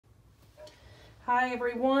Hi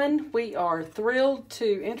everyone, we are thrilled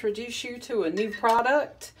to introduce you to a new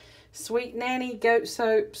product, Sweet Nanny Goat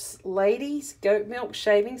Soap's Ladies Goat Milk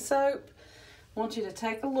Shaving Soap. I want you to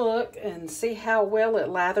take a look and see how well it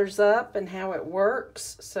lathers up and how it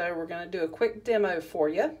works. So we're going to do a quick demo for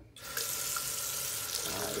you.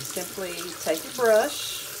 Simply take your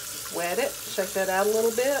brush, wet it, shake that out a little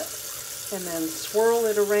bit, and then swirl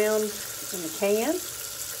it around in the can.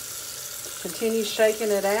 Continue shaking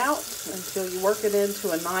it out until you work it into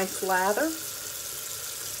a nice lather.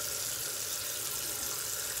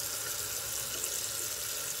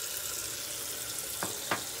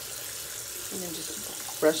 And then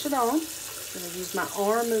just brush it on. I'm going to use my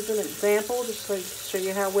arm as an example just to show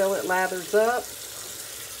you how well it lathers up.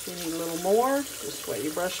 If you need a little more, just wet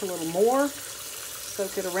your brush a little more.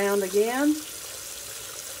 Soak it around again.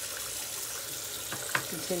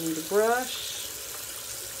 Continue to brush.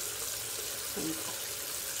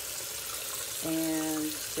 And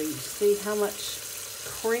so you see how much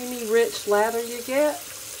creamy, rich lather you get.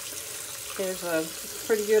 There's a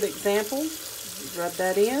pretty good example. Rub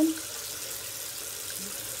that in.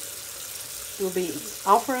 We'll be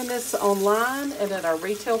offering this online and at our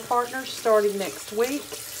retail partners starting next week.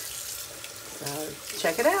 So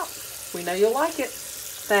check it out. We know you'll like it.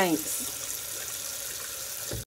 Thanks.